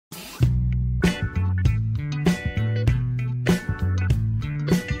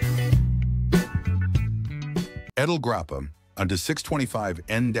Edilgrappa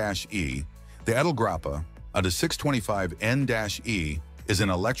DE625N-E. The Edilgrappa DE625N-E is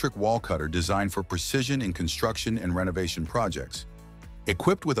an electric wall cutter designed for precision in construction and renovation projects.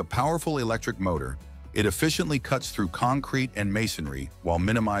 Equipped with a powerful electric motor, it efficiently cuts through concrete and masonry while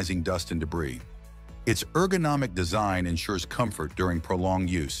minimizing dust and debris. Its ergonomic design ensures comfort during prolonged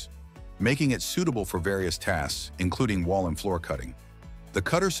use, making it suitable for various tasks, including wall and floor cutting. The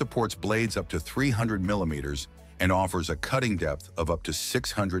cutter supports blades up to 300 millimeters and offers a cutting depth of up to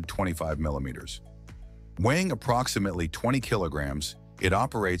 625 millimeters. Weighing approximately 20 kilograms, it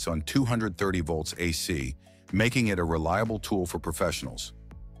operates on 230 volts AC, making it a reliable tool for professionals.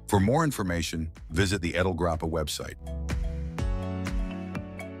 For more information, visit the Edilgrappa website.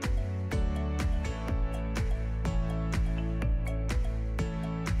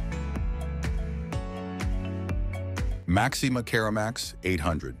 Maxima CAROMAX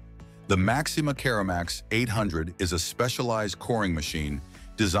 800. The Maxima CAROMAX 800 is a specialized coring machine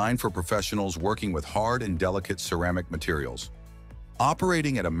designed for professionals working with hard and delicate ceramic materials.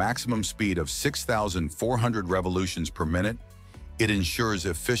 Operating at a maximum speed of 6,400 revolutions per minute, it ensures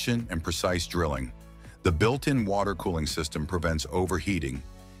efficient and precise drilling. The built-in water cooling system prevents overheating,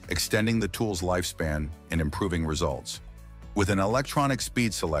 extending the tool's lifespan and improving results. With an electronic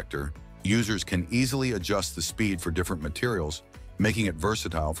speed selector, users can easily adjust the speed for different materials, making it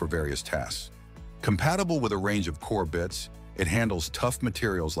versatile for various tasks. Compatible with a range of core bits, it handles tough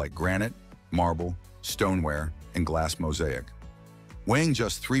materials like granite, marble, stoneware, and glass mosaic. Weighing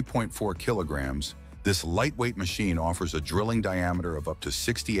just 3.4 kilograms, this lightweight machine offers a drilling diameter of up to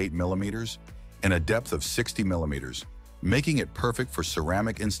 68 millimeters and a depth of 60 millimeters, making it perfect for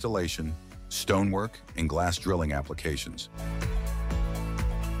ceramic installation, stonework, and glass drilling applications.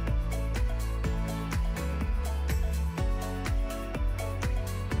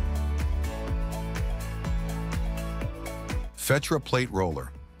 Fetra Plate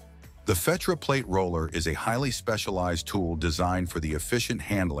Roller. The Fetra Plate Roller is a highly specialized tool designed for the efficient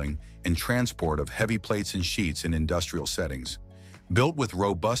handling and transport of heavy plates and sheets in industrial settings. Built with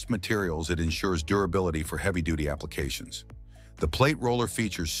robust materials, it ensures durability for heavy-duty applications. The plate roller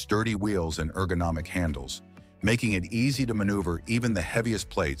features sturdy wheels and ergonomic handles, making it easy to maneuver even the heaviest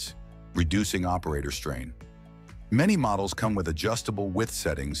plates, reducing operator strain. Many models come with adjustable width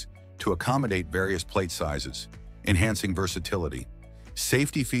settings to accommodate various plate sizes, enhancing versatility.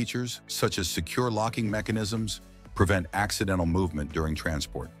 Safety features, such as secure locking mechanisms, prevent accidental movement during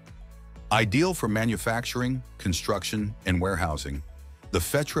transport. Ideal for manufacturing, construction, and warehousing, the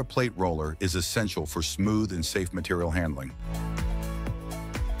Fetra Plate Roller is essential for smooth and safe material handling.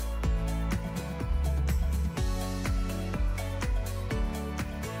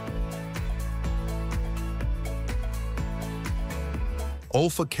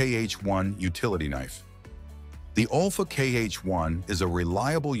 OLFA KH1 Utility Knife. The OLFA KH1 is a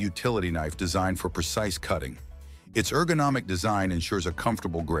reliable utility knife designed for precise cutting. Its ergonomic design ensures a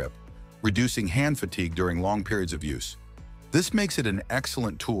comfortable grip, reducing hand fatigue during long periods of use. This makes it an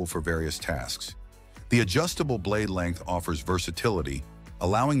excellent tool for various tasks. The adjustable blade length offers versatility,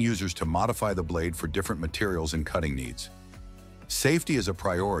 allowing users to modify the blade for different materials and cutting needs. Safety is a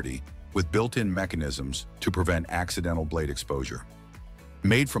priority, with built-in mechanisms to prevent accidental blade exposure.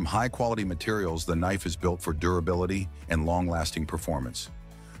 Made from high-quality materials, the knife is built for durability and long-lasting performance.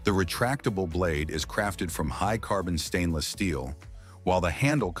 The retractable blade is crafted from high-carbon stainless steel, while the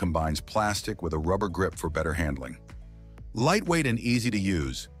handle combines plastic with a rubber grip for better handling. Lightweight and easy to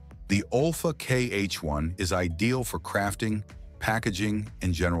use, the OLFA KH1 is ideal for crafting, packaging,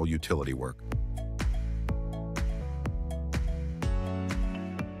 and general utility work.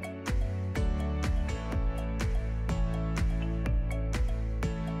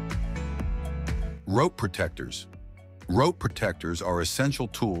 Rope protectors. Rope protectors are essential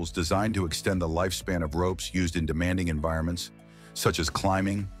tools designed to extend the lifespan of ropes used in demanding environments, such as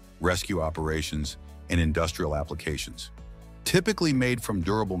climbing, rescue operations, and industrial applications. Typically made from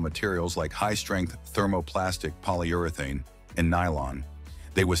durable materials like high-strength thermoplastic polyurethane and nylon,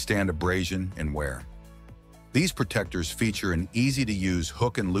 they withstand abrasion and wear. These protectors feature an easy-to-use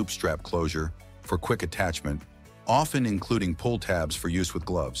hook and loop strap closure for quick attachment, often including pull tabs for use with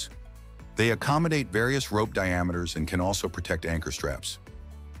gloves. They accommodate various rope diameters and can also protect anchor straps.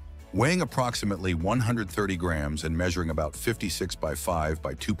 Weighing approximately 130 grams and measuring about 56 by 5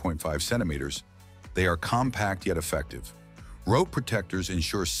 by 2.5 centimeters, they are compact yet effective. Rope protectors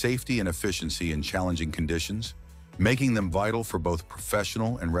ensure safety and efficiency in challenging conditions, making them vital for both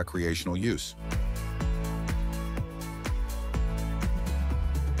professional and recreational use.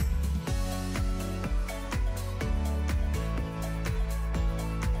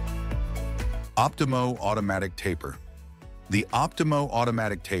 Optimo Automatic Taper. The Optimo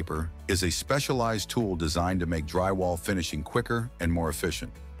Automatic Taper is a specialized tool designed to make drywall finishing quicker and more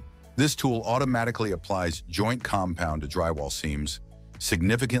efficient. This tool automatically applies joint compound to drywall seams,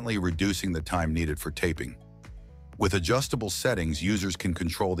 significantly reducing the time needed for taping. With adjustable settings, users can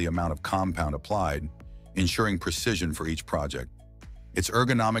control the amount of compound applied, ensuring precision for each project. Its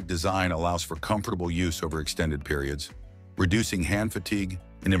ergonomic design allows for comfortable use over extended periods, reducing hand fatigue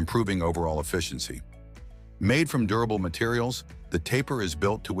and improving overall efficiency. Made from durable materials, the taper is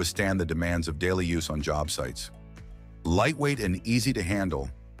built to withstand the demands of daily use on job sites. Lightweight and easy to handle,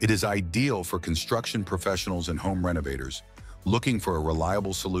 it is ideal for construction professionals and home renovators looking for a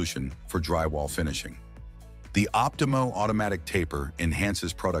reliable solution for drywall finishing. The Optimo Automatic Taper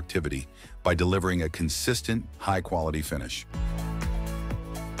enhances productivity by delivering a consistent, high-quality finish.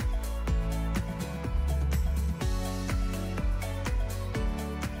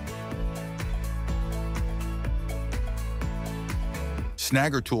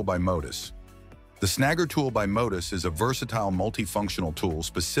 Snagger Tool by Motis. The Snagger Tool by Motis is a versatile multifunctional tool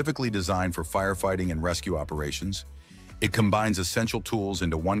specifically designed for firefighting and rescue operations. It combines essential tools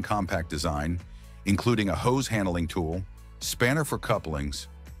into one compact design, including a hose handling tool, spanner for couplings,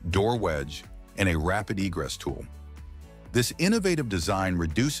 door wedge, and a rapid egress tool. This innovative design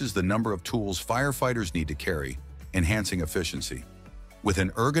reduces the number of tools firefighters need to carry, enhancing efficiency. With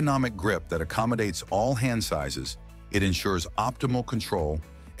an ergonomic grip that accommodates all hand sizes, it ensures optimal control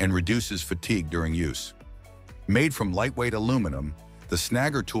and reduces fatigue during use. Made from lightweight aluminum, the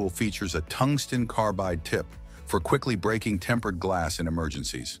Snagger tool features a tungsten carbide tip for quickly breaking tempered glass in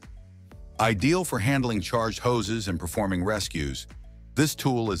emergencies. Ideal for handling charged hoses and performing rescues, this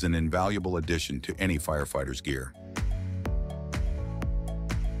tool is an invaluable addition to any firefighter's gear.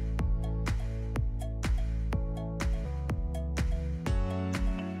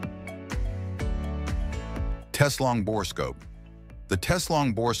 Teslong Borescope. The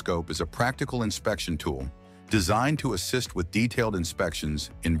Teslong Borescope is a practical inspection tool designed to assist with detailed inspections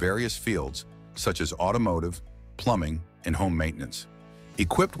in various fields such as automotive, plumbing, and home maintenance.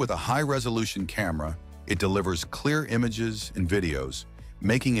 Equipped with a high-resolution camera, it delivers clear images and videos,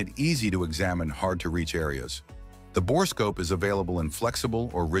 making it easy to examine hard-to-reach areas. The Borescope is available in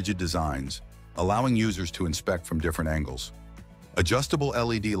flexible or rigid designs, allowing users to inspect from different angles. Adjustable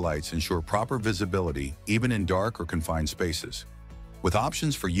LED lights ensure proper visibility even in dark or confined spaces. With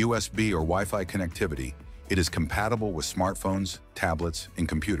options for USB or Wi-Fi connectivity, it is compatible with smartphones, tablets, and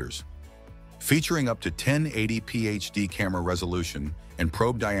computers. Featuring up to 1080p HD camera resolution and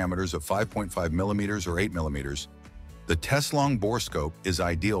probe diameters of 5.5 mm or 8 mm, the Teslong Borescope is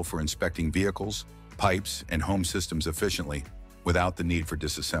ideal for inspecting vehicles, pipes, and home systems efficiently without the need for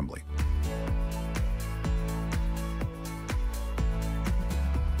disassembly.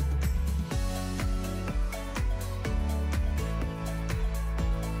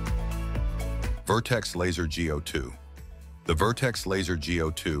 Vertex Laser Geo 2. The Vertex Laser Geo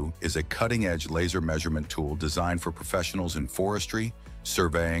 2 is a cutting-edge laser measurement tool designed for professionals in forestry,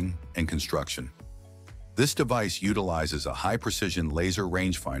 surveying, and construction. This device utilizes a high-precision laser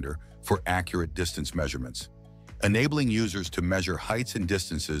rangefinder for accurate distance measurements, enabling users to measure heights and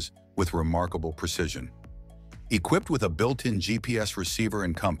distances with remarkable precision. Equipped with a built-in GPS receiver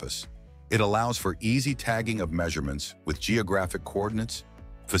and compass, it allows for easy tagging of measurements with geographic coordinates,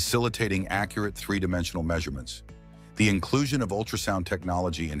 facilitating accurate three-dimensional measurements. The inclusion of ultrasound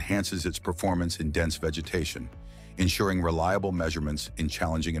technology enhances its performance in dense vegetation, ensuring reliable measurements in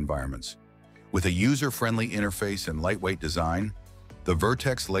challenging environments. With a user-friendly interface and lightweight design, the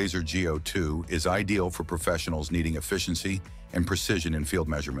Vertex Laser Geo 2 is ideal for professionals needing efficiency and precision in field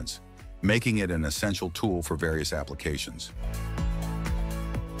measurements, making it an essential tool for various applications.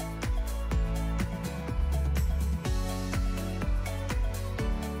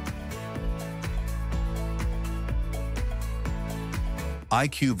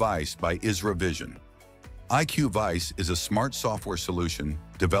 IQ Vise by Isra Vision. IQ Vise is a smart software solution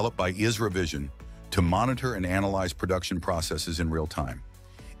developed by Isra Vision to monitor and analyze production processes in real time.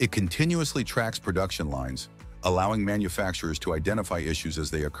 It continuously tracks production lines, allowing manufacturers to identify issues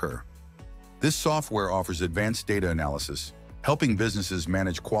as they occur. This software offers advanced data analysis, helping businesses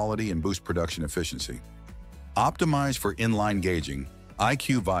manage quality and boost production efficiency. Optimized for inline gauging,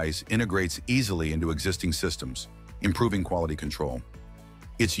 IQ Vise integrates easily into existing systems, improving quality control.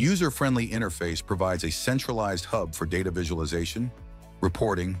 Its user-friendly interface provides a centralized hub for data visualization,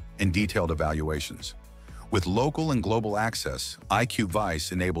 reporting, and detailed evaluations. With local and global access, IQ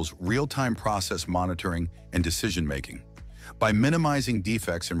Vise enables real-time process monitoring and decision-making. By minimizing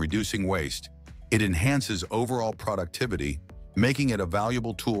defects and reducing waste, it enhances overall productivity, making it a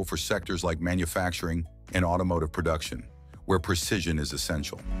valuable tool for sectors like manufacturing and automotive production, where precision is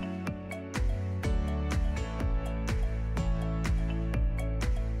essential.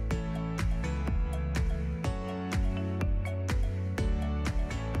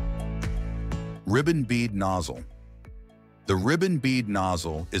 Ribbon Bead Nozzle. The Ribbon Bead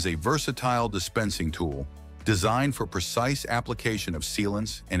Nozzle is a versatile dispensing tool designed for precise application of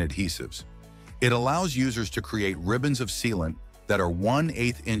sealants and adhesives. It allows users to create ribbons of sealant that are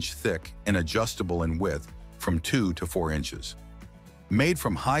 1/8 inch thick and adjustable in width from 2 to 4 inches. Made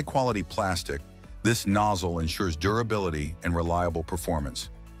from high-quality plastic, this nozzle ensures durability and reliable performance,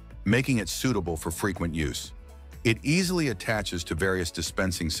 making it suitable for frequent use. It easily attaches to various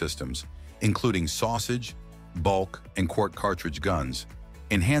dispensing systems, including sausage, bulk, and quart cartridge guns,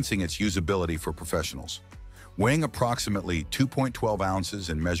 enhancing its usability for professionals. Weighing approximately 2.12 ounces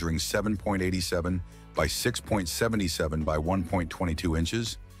and measuring 7.87 by 6.77 by 1.22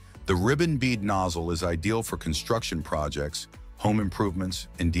 inches, the Ribbon Bead Nozzle is ideal for construction projects, home improvements,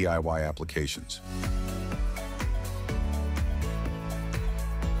 and DIY applications.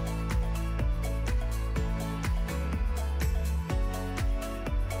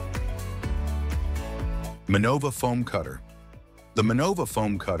 MINOVA Foam Cutter. The MINOVA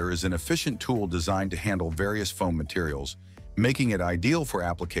Foam Cutter is an efficient tool designed to handle various foam materials, making it ideal for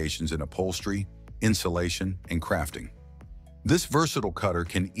applications in upholstery, insulation, and crafting. This versatile cutter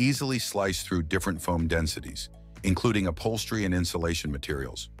can easily slice through different foam densities, including upholstery and insulation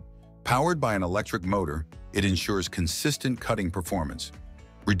materials. Powered by an electric motor, it ensures consistent cutting performance,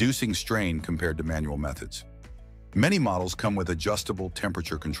 reducing strain compared to manual methods. Many models come with adjustable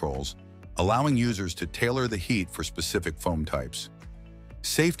temperature controls, allowing users to tailor the heat for specific foam types.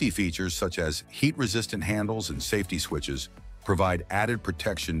 Safety features such as heat-resistant handles and safety switches provide added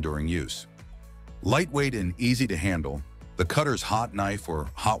protection during use. Lightweight and easy to handle, the cutter's hot knife or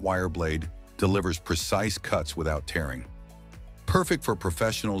hot wire blade delivers precise cuts without tearing. Perfect for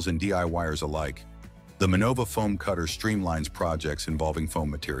professionals and DIYers alike, the MINOVA Foam Cutter streamlines projects involving foam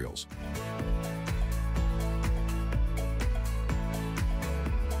materials.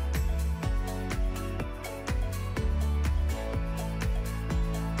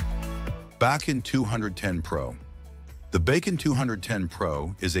 Bakon 210 Pro. The Bakon 210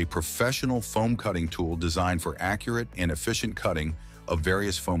 Pro is a professional foam cutting tool designed for accurate and efficient cutting of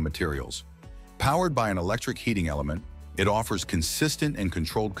various foam materials. Powered by an electric heating element, it offers consistent and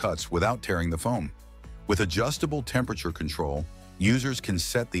controlled cuts without tearing the foam. With adjustable temperature control, users can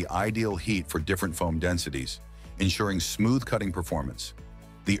set the ideal heat for different foam densities, ensuring smooth cutting performance.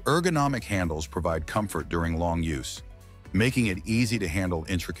 The ergonomic handles provide comfort during long use, making it easy to handle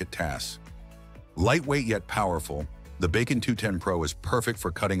intricate tasks. Lightweight yet powerful, the Bakon 210 Pro is perfect for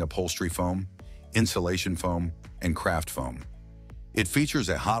cutting upholstery foam, insulation foam, and craft foam. It features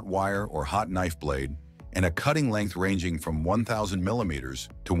a hot wire or hot knife blade and a cutting length ranging from 1,000 millimeters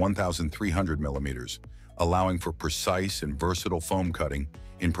to 1,300 millimeters, allowing for precise and versatile foam cutting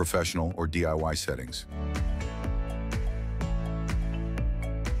in professional or DIY settings.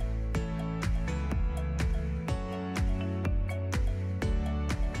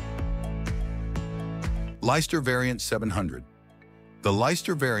 Leister VARIANT 700. The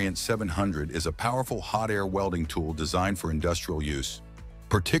Leister VARIANT 700 is a powerful hot air welding tool designed for industrial use,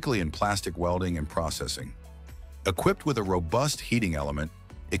 particularly in plastic welding and processing. Equipped with a robust heating element,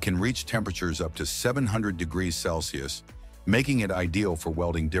 it can reach temperatures up to 700 degrees Celsius, making it ideal for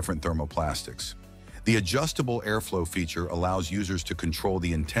welding different thermoplastics. The adjustable airflow feature allows users to control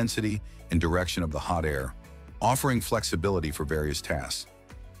the intensity and direction of the hot air, offering flexibility for various tasks.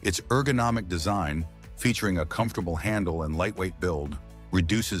 Its ergonomic design, featuring a comfortable handle and lightweight build,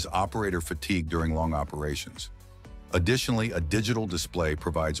 reduces operator fatigue during long operations. Additionally, a digital display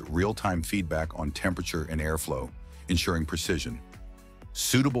provides real-time feedback on temperature and airflow, ensuring precision.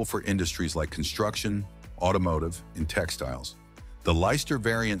 Suitable for industries like construction, automotive, and textiles, the Leister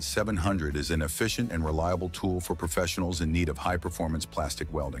VARIANT 700 is an efficient and reliable tool for professionals in need of high-performance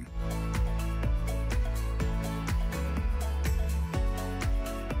plastic welding.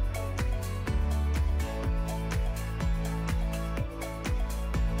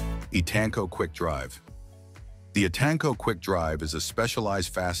 ETANCO Quick Drive. The ETANCO Quick Drive is a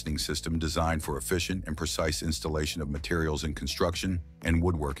specialized fastening system designed for efficient and precise installation of materials in construction and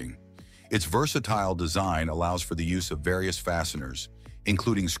woodworking. Its versatile design allows for the use of various fasteners,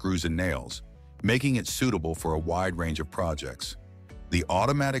 including screws and nails, making it suitable for a wide range of projects. The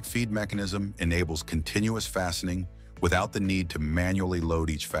automatic feed mechanism enables continuous fastening without the need to manually load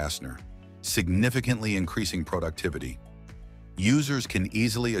each fastener, significantly increasing productivity. Users can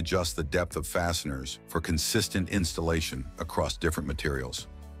easily adjust the depth of fasteners for consistent installation across different materials.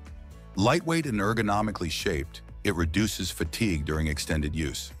 Lightweight and ergonomically shaped, it reduces fatigue during extended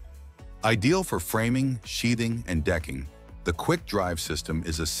use. Ideal for framing, sheathing, and decking, the Quik drive system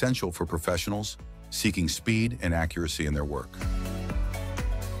is essential for professionals seeking speed and accuracy in their work.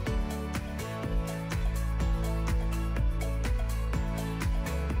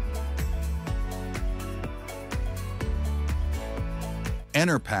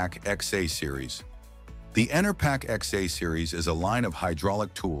 Enerpac XA-Series. The Enerpac XA-Series is a line of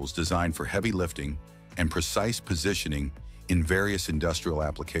hydraulic tools designed for heavy lifting and precise positioning in various industrial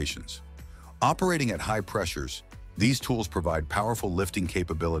applications. Operating at high pressures, these tools provide powerful lifting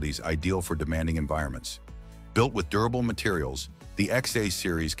capabilities ideal for demanding environments. Built with durable materials, the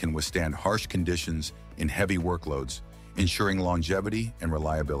XA-Series can withstand harsh conditions in heavy workloads, ensuring longevity and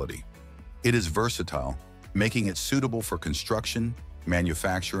reliability. It is versatile, making it suitable for construction,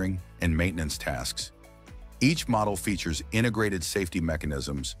 manufacturing, and maintenance tasks. Each model features integrated safety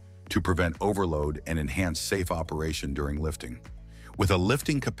mechanisms to prevent overload and enhance safe operation during lifting. With a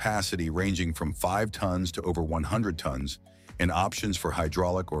lifting capacity ranging from 5 tons to over 100 tons and options for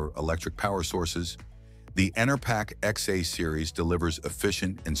hydraulic or electric power sources, the Enerpac XA-Series delivers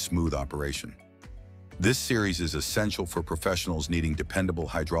efficient and smooth operation. This series is essential for professionals needing dependable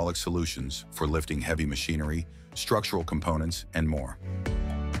hydraulic solutions for lifting heavy machinery, structural components, and more.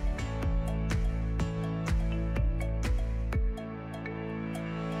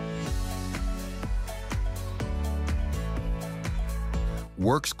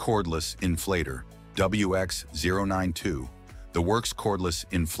 Worx Cordless Inflator WX-092. The Worx Cordless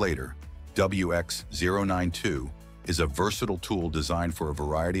Inflator WX-092 is a versatile tool designed for a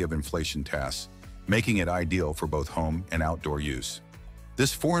variety of inflation tasks, making it ideal for both home and outdoor use.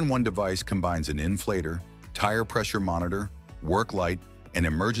 This 4-in-1 device combines an inflator, tire pressure monitor, work light, and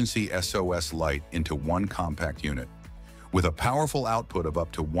emergency SOS light into one compact unit. With a powerful output of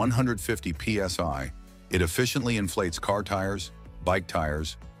up to 150 psi, it efficiently inflates car tires, bike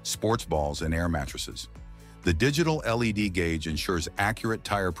tires, sports balls, and air mattresses. The digital LED gauge ensures accurate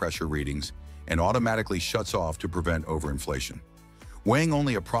tire pressure readings and automatically shuts off to prevent overinflation. Weighing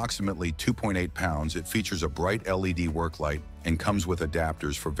only approximately 2.8 pounds, it features a bright LED work light and comes with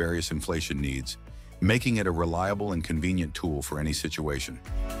adapters for various inflation needs, making it a reliable and convenient tool for any situation.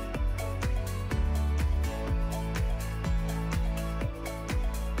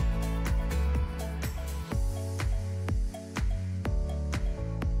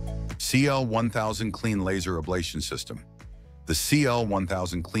 CL1000 Clean Laser Ablation System. The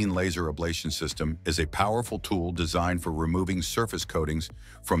CL1000 Clean Laser Ablation System is a powerful tool designed for removing surface coatings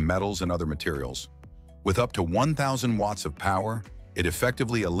from metals and other materials. With up to 1,000 watts of power, it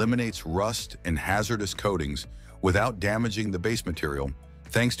effectively eliminates rust and hazardous coatings without damaging the base material,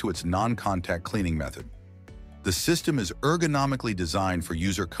 thanks to its non-contact cleaning method. The system is ergonomically designed for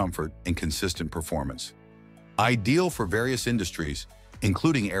user comfort and consistent performance. Ideal for various industries,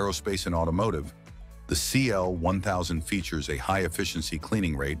 including aerospace and automotive, the CL1000 features a high-efficiency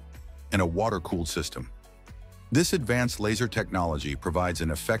cleaning rate and a water-cooled system. This advanced laser technology provides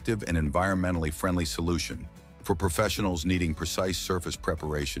an effective and environmentally friendly solution for professionals needing precise surface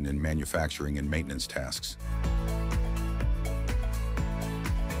preparation in manufacturing and maintenance tasks.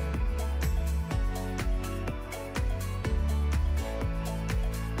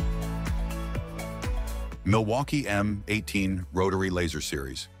 MILWAUKEE M18 Rotary Laser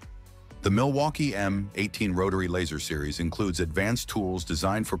Series. The MILWAUKEE M18 Rotary Laser Series includes advanced tools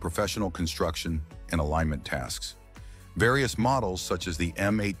designed for professional construction and alignment tasks. Various models such as the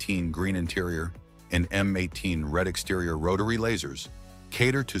M18 Green Interior and M18 Red Exterior rotary lasers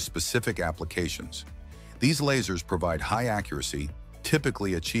cater to specific applications. These lasers provide high accuracy,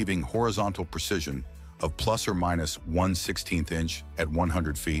 typically achieving horizontal precision of plus or minus 1/16 inch at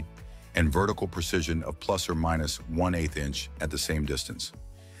 100 feet and vertical precision of plus or minus 1/8 inch at the same distance.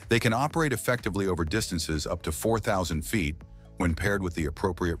 They can operate effectively over distances up to 4,000 feet when paired with the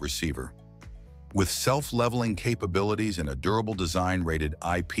appropriate receiver. With self-leveling capabilities and a durable design rated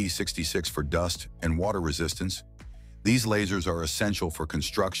IP66 for dust and water resistance, these lasers are essential for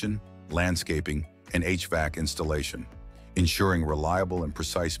construction, landscaping, and HVAC installation, ensuring reliable and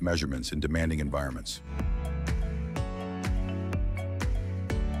precise measurements in demanding environments.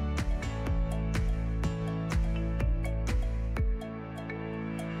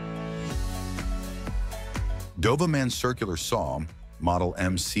 DOVAMAN Circular Saw, Model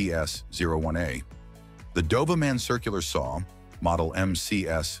MCS-01A. The DOVAMAN Circular Saw, Model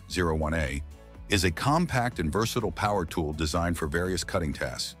MCS-01A, is a compact and versatile power tool designed for various cutting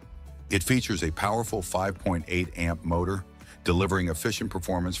tasks. It features a powerful 5.8 amp motor delivering efficient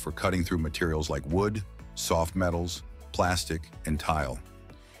performance for cutting through materials like wood, soft metals, plastic, and tile.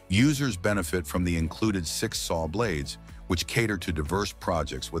 Users benefit from the included 6 saw blades, which cater to diverse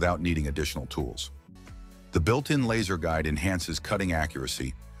projects without needing additional tools. The built-in laser guide enhances cutting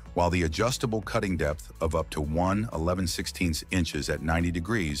accuracy, while the adjustable cutting depth of up to 1/11/16 inches at 90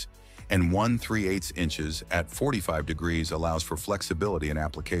 degrees and 1/3/8 inches at 45 degrees allows for flexibility in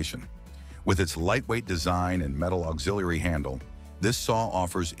application. With its lightweight design and metal auxiliary handle, this saw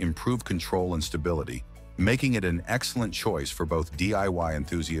offers improved control and stability, making it an excellent choice for both DIY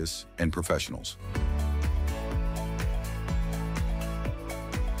enthusiasts and professionals.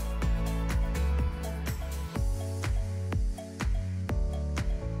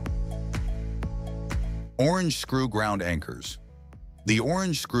 Orange Screw Ground Anchors. The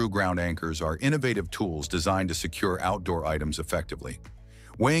orange screw ground anchors are innovative tools designed to secure outdoor items effectively.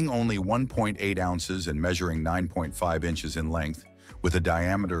 Weighing only 1.8 ounces and measuring 9.5 inches in length with a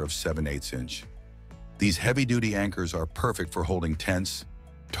diameter of 7/8 inch. These heavy-duty anchors are perfect for holding tents,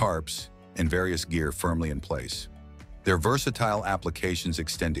 tarps, and various gear firmly in place. Their versatile applications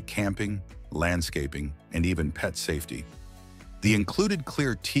extend to camping, landscaping, and even pet safety. The included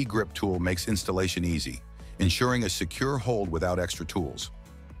clear T-grip tool makes installation easy, ensuring a secure hold without extra tools.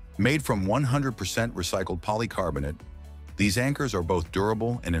 Made from 100% recycled polycarbonate, these anchors are both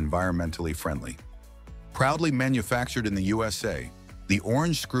durable and environmentally friendly. Proudly manufactured in the USA, the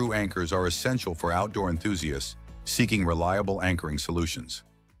orange screw anchors are essential for outdoor enthusiasts seeking reliable anchoring solutions.